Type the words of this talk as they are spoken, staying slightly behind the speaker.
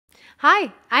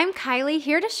Hi, I'm Kylie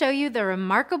here to show you the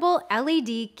remarkable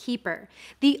LED Keeper,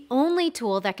 the only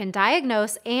tool that can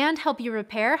diagnose and help you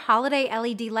repair holiday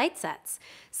LED light sets.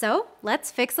 So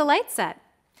let's fix a light set.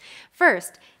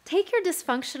 First, take your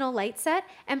dysfunctional light set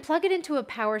and plug it into a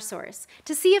power source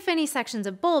to see if any sections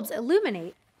of bulbs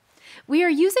illuminate. We are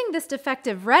using this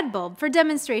defective red bulb for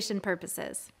demonstration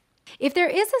purposes. If there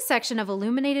is a section of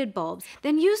illuminated bulbs,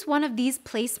 then use one of these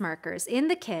place markers in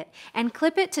the kit and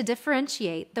clip it to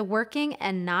differentiate the working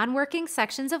and non-working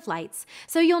sections of lights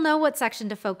so you'll know what section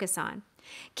to focus on.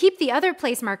 Keep the other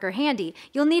place marker handy.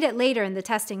 You'll need it later in the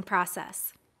testing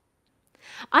process.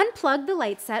 Unplug the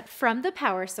light set from the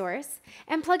power source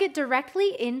and plug it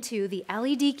directly into the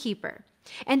LED Keeper,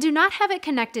 and do not have it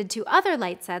connected to other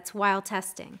light sets while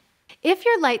testing. If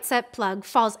your light set plug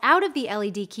falls out of the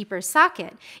LED Keeper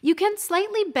socket, you can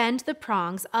slightly bend the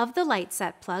prongs of the light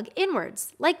set plug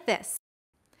inwards, like this.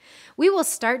 We will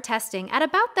start testing at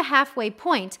about the halfway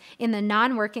point in the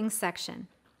non-working section.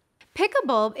 Pick a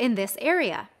bulb in this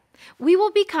area. We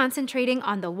will be concentrating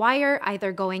on the wire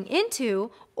either going into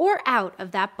or out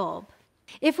of that bulb.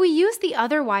 If we use the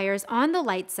other wires on the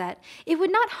light set, it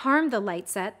would not harm the light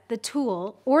set, the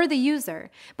tool, or the user,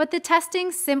 but the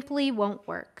testing simply won't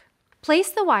work.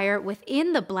 Place the wire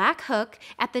within the black hook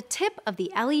at the tip of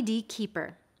the LED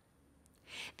Keeper.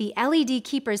 The LED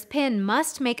Keeper's pin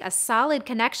must make a solid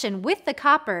connection with the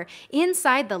copper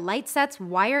inside the light set's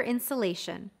wire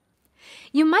insulation.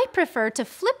 You might prefer to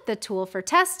flip the tool for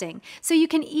testing so you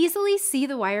can easily see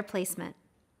the wire placement.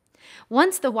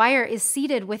 Once the wire is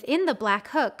seated within the black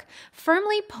hook,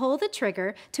 firmly pull the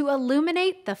trigger to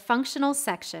illuminate the functional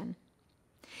section.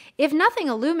 If nothing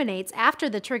illuminates after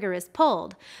the trigger is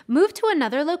pulled, move to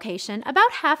another location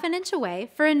about half an inch away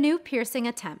for a new piercing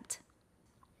attempt.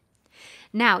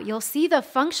 Now you'll see the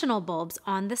functional bulbs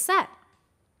on the set.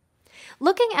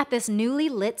 Looking at this newly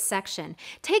lit section,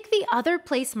 take the other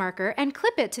place marker and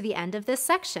clip it to the end of this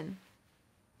section.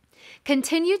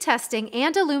 Continue testing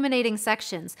and illuminating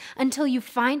sections until you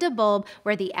find a bulb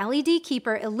where the LED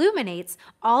Keeper illuminates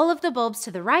all of the bulbs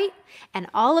to the right and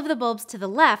all of the bulbs to the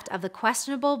left of the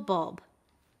questionable bulb.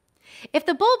 If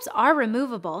the bulbs are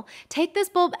removable, take this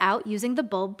bulb out using the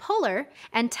bulb puller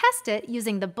and test it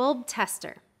using the bulb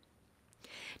tester.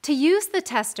 To use the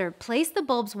tester, place the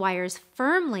bulb's wires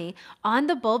firmly on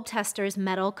the bulb tester's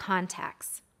metal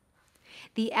contacts.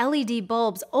 The LED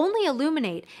bulbs only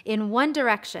illuminate in one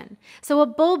direction, so a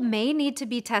bulb may need to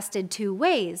be tested two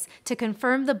ways to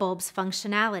confirm the bulb's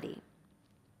functionality.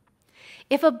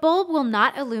 If a bulb will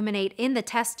not illuminate in the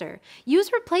tester,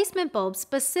 use replacement bulbs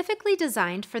specifically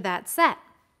designed for that set.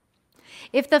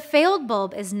 If the failed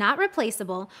bulb is not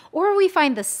replaceable, or we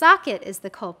find the socket is the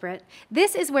culprit,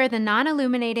 this is where the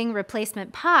non-illuminating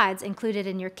replacement pods included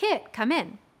in your kit come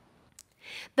in.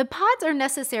 The pods are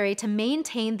necessary to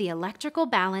maintain the electrical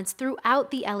balance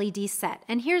throughout the LED set,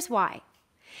 and here's why.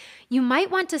 You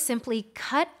might want to simply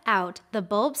cut out the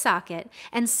bulb socket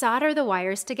and solder the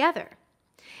wires together.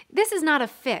 This is not a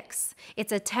fix.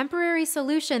 It's a temporary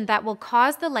solution that will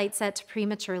cause the light set to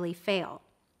prematurely fail.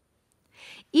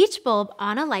 Each bulb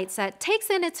on a light set takes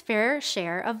in its fair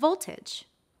share of voltage.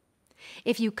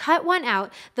 If you cut one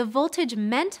out, the voltage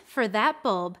meant for that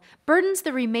bulb burdens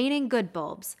the remaining good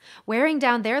bulbs, wearing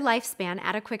down their lifespan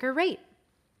at a quicker rate.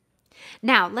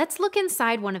 Now, let's look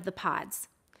inside one of the pods.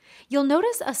 You'll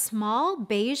notice a small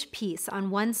beige piece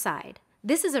on one side.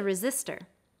 This is a resistor.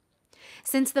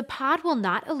 Since the pod will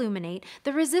not illuminate,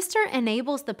 the resistor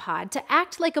enables the pod to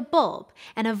act like a bulb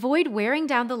and avoid wearing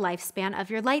down the lifespan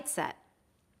of your light set.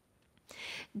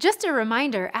 Just a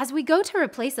reminder, as we go to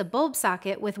replace a bulb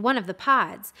socket with one of the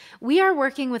pods, we are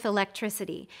working with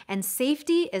electricity, and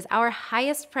safety is our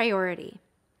highest priority.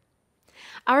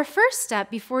 Our first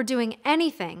step before doing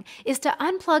anything is to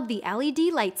unplug the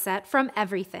LED light set from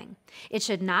everything. It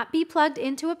should not be plugged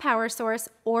into a power source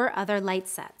or other light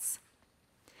sets.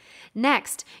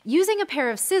 Next, using a pair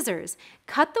of scissors,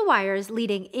 cut the wires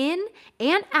leading in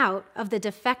and out of the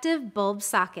defective bulb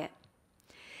socket.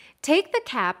 Take the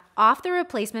cap off the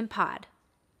replacement pod.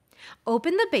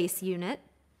 Open the base unit.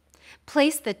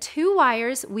 Place the two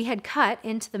wires we had cut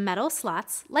into the metal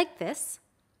slots like this.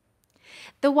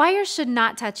 The wires should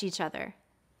not touch each other.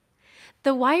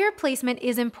 The wire placement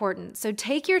is important, so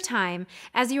take your time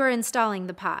as you are installing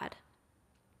the pod.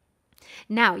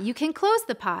 Now you can close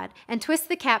the pod and twist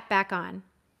the cap back on.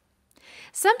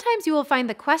 Sometimes you will find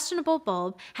the questionable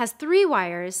bulb has 3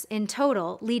 wires in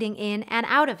total leading in and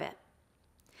out of it.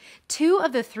 2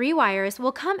 of the 3 wires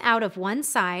will come out of one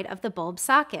side of the bulb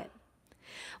socket.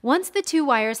 Once the 2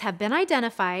 wires have been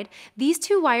identified, these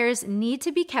 2 wires need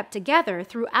to be kept together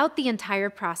throughout the entire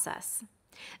process.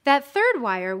 That third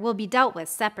wire will be dealt with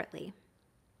separately.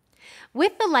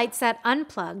 With the light set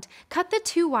unplugged, cut the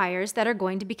two wires that are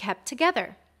going to be kept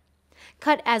together.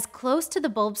 Cut as close to the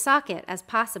bulb socket as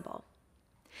possible.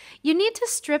 You need to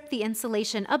strip the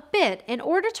insulation a bit in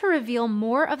order to reveal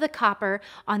more of the copper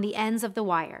on the ends of the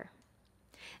wire.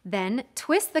 Then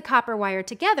twist the copper wire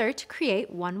together to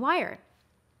create one wire.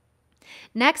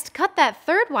 Next, cut that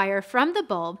third wire from the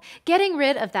bulb, getting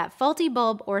rid of that faulty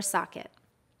bulb or socket.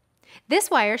 This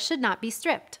wire should not be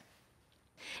stripped.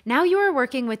 Now you are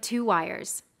working with two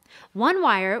wires. One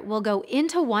wire will go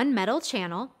into one metal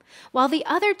channel, while the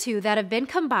other two that have been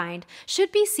combined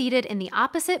should be seated in the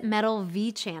opposite metal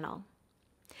V channel.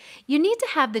 You need to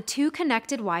have the two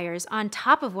connected wires on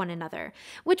top of one another,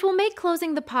 which will make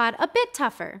closing the pod a bit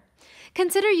tougher.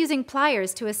 Consider using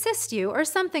pliers to assist you or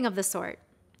something of the sort.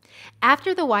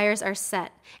 After the wires are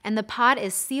set and the pod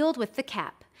is sealed with the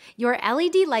cap, your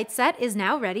LED light set is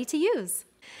now ready to use.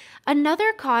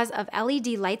 Another cause of LED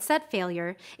light set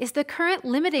failure is the current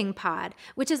limiting pod,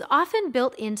 which is often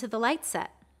built into the light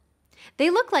set.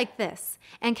 They look like this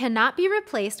and cannot be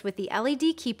replaced with the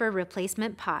LED keeper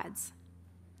replacement pods.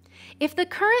 If the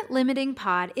current limiting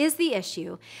pod is the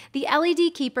issue, the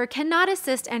LED keeper cannot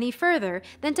assist any further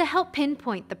than to help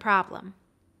pinpoint the problem.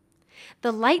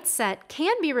 The light set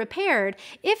can be repaired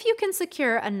if you can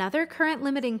secure another current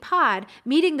limiting pod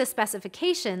meeting the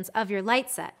specifications of your light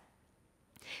set.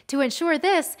 To ensure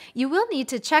this, you will need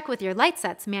to check with your light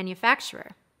set's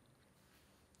manufacturer.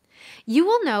 You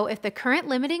will know if the current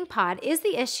limiting pod is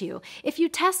the issue if you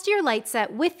test your light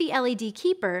set with the LED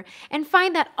keeper and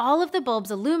find that all of the bulbs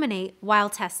illuminate while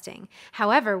testing.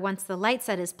 However, once the light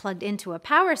set is plugged into a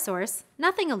power source,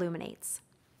 nothing illuminates.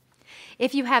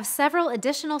 If you have several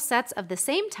additional sets of the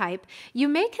same type, you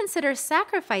may consider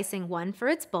sacrificing one for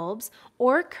its bulbs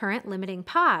or current limiting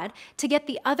pod to get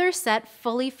the other set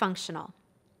fully functional.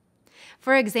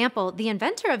 For example, the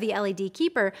inventor of the LED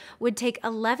keeper would take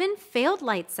 11 failed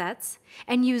light sets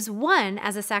and use one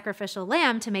as a sacrificial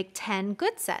lamb to make 10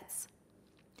 good sets.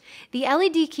 The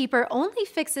LED keeper only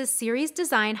fixes series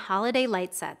design holiday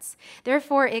light sets.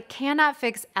 Therefore, it cannot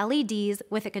fix LEDs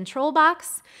with a control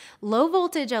box, low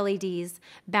voltage LEDs,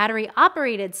 battery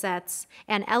operated sets,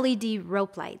 and LED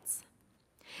rope lights.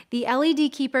 The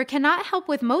LED keeper cannot help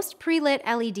with most pre-lit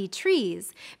LED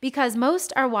trees because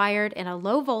most are wired in a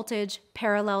low voltage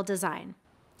parallel design.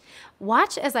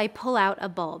 Watch as I pull out a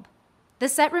bulb. The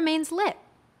set remains lit.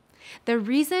 The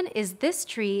reason is this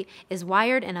tree is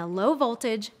wired in a low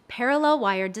voltage parallel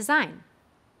wired design.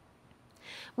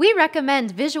 We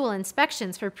recommend visual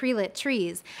inspections for pre-lit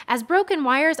trees as broken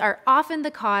wires are often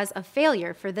the cause of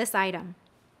failure for this item.